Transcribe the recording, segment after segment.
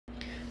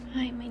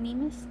Hi, my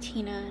name is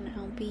Tina, and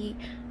I'll be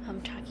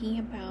talking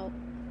about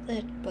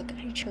the book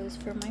I chose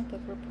for my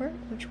book report,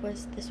 which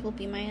was This Will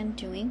Be My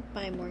Undoing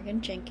by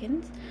Morgan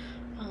Jenkins.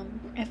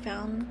 I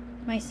found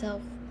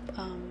myself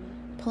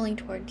pulling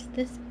towards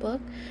this book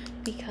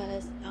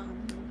because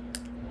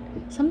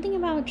something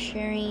about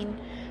sharing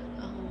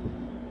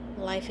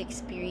life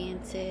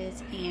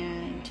experiences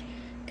and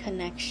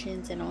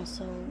connections, and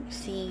also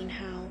seeing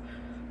how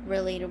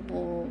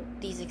relatable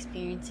these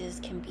experiences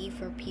can be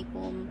for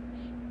people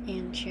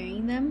and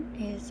sharing them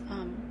is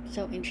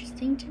so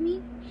interesting to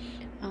me.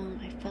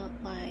 I felt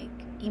like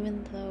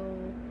even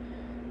though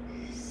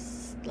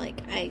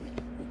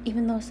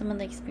some of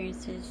the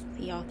experiences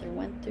the author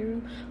went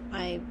through,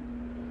 I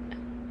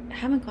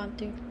haven't gone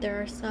through.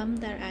 There are some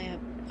that I have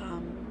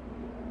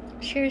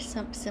shared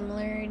some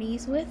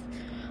similarities with.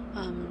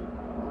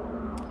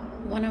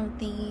 One of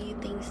the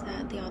things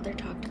that the author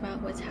talked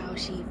about was how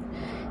she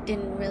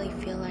didn't really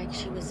feel like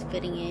she was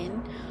fitting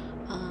in,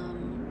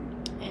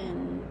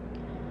 and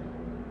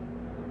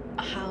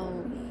how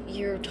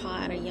you're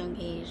taught at a young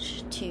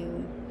age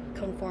to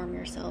conform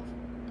yourself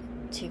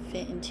to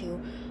fit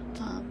into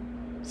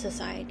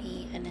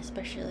society, and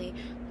especially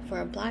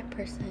for a black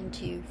person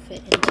to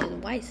fit into the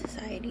white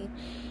society.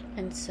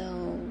 And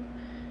so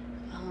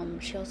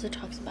she also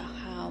talks about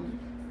how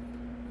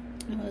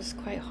it was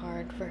quite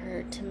hard for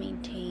her to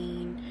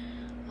maintain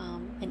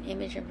an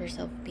image of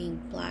herself being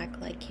black,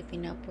 like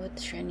keeping up with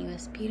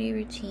strenuous beauty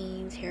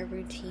routines, hair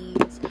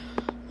routines,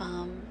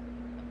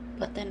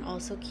 but then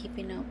also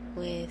keeping up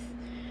with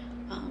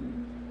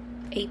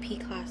AP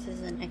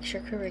classes and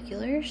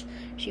extracurriculars.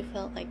 She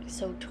felt like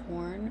so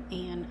torn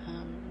and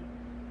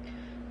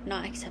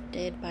not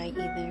accepted by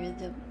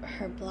either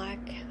her black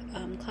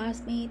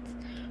classmates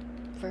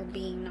for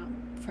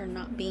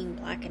not being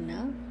black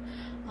enough,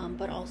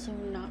 but also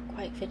not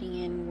quite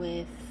fitting in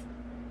with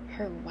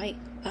her white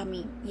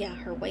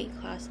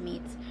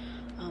classmates.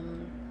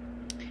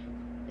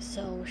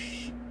 So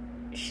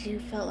she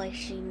felt like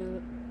she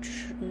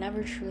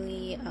never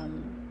truly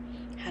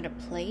had a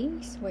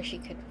place where she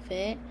could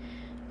fit,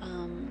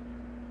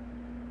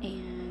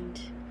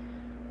 and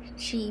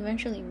she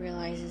eventually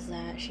realizes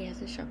that she has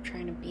to stop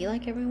trying to be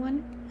like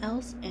everyone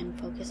else and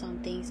focus on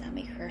things that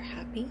make her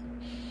happy.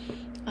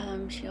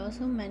 She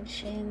also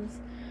mentions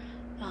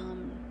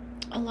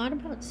a lot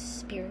about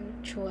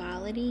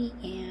spirituality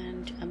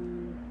and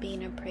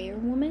being a prayer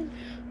woman,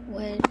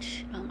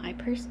 which I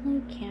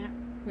personally can't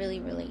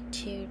really relate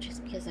to,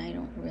 just because I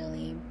don't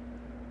really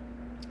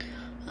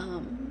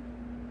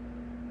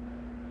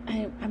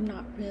I'm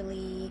not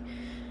really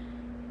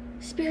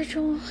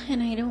spiritual,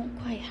 and I don't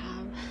quite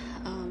have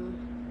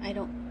I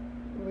don't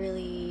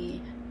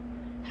really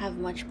have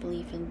much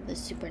belief in the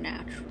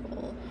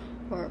supernatural,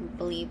 or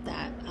believe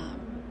that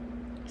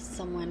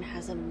someone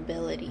has an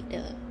ability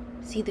to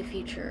see the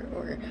future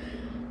or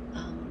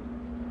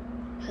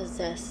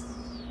possess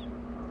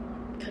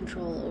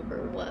control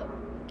over what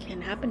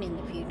can happen in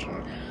the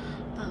future.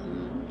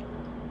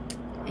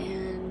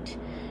 And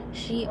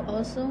she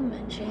also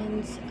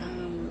mentions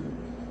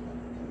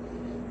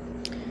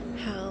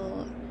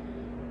how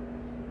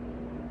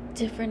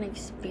different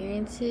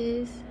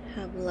experiences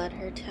have led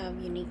her to have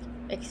unique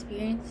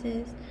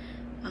experiences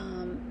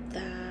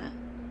that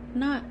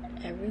not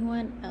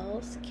everyone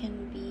else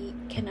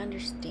can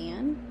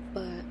understand,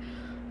 but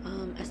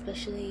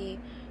especially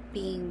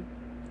being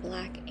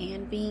black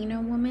and being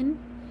a woman.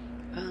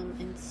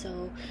 And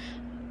so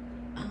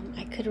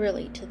I could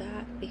relate to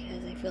that,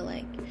 because I feel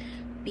like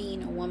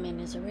being a woman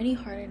is already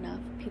hard enough.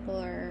 People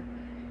are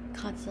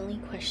constantly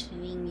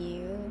questioning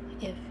you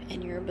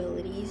and your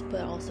abilities,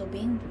 but also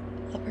being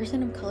a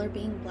person of color,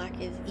 being black,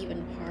 is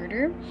even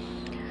harder.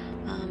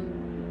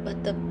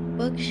 But the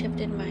book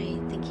shifted my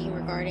thinking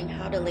regarding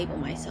how to label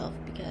myself,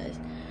 because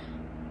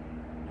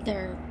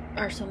there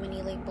are so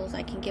many labels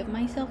I can give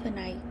myself, and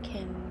I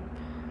can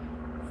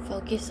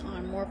focus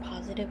on more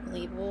positive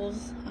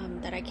labels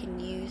that I can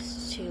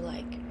use to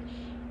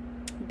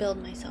build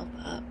myself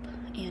up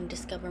and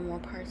discover more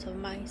parts of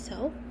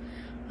myself.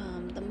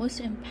 The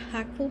most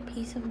impactful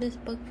piece of this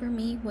book for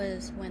me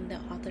was when the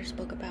author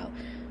spoke about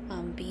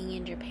being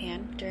in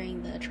Japan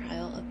during the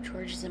trial of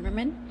George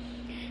Zimmerman,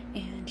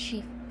 and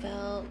she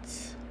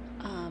felt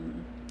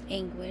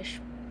anguish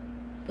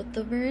with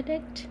the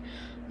verdict,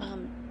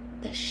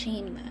 the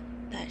shame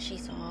that she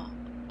saw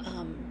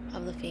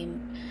of the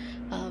fame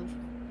of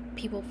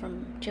people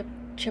from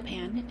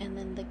Japan, and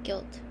then the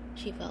guilt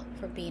she felt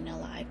for being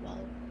alive while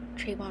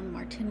Trayvon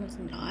Martin was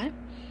not.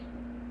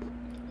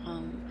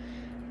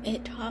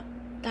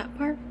 That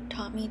part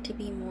taught me to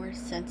be more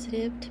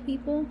sensitive to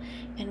people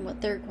and what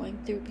they're going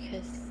through,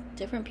 because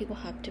different people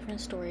have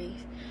different stories,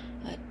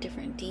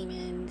 different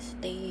demons,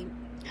 they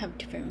have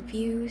different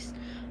views,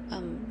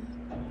 and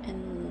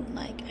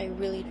I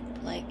really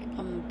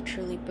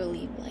truly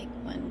believe,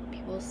 when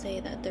people say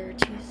that there are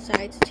two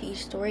sides to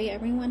each story,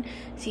 everyone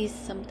sees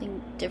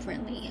something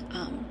differently,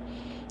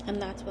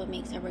 and that's what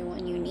makes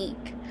everyone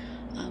unique.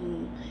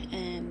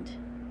 And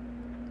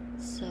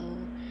so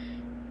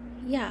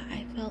yeah,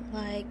 I felt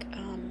like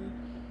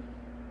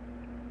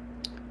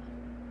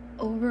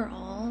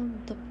overall,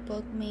 the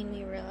book made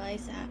me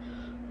realize that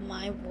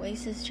my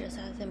voice is just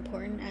as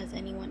important as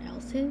anyone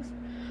else's.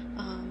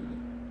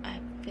 I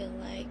feel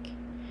like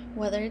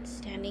whether it's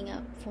standing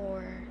up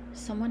for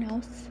someone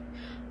else,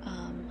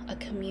 a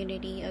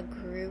community, a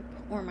group,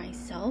 or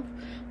myself,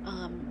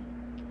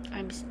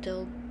 I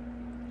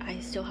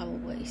still have a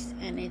voice,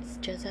 and it's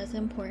just as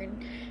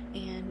important.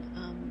 And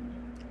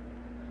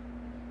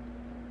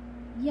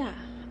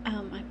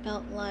I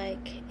felt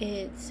like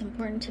it's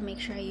important to make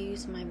sure I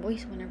use my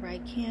voice whenever I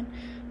can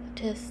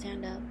to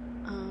stand up,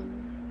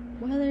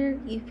 whether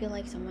you feel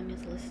like someone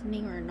is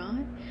listening or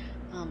not.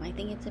 I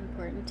think it's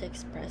important to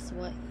express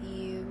what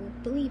you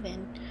believe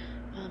in,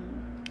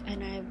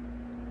 and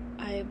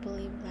I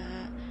believe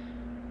that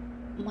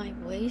my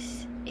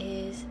voice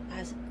is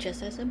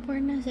just as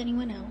important as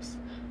anyone else,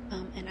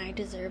 and I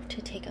deserve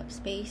to take up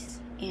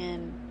space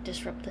and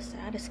disrupt the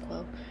status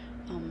quo.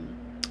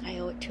 I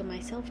owe it to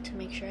myself to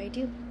make sure I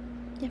do.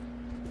 Yeah,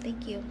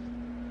 thank you.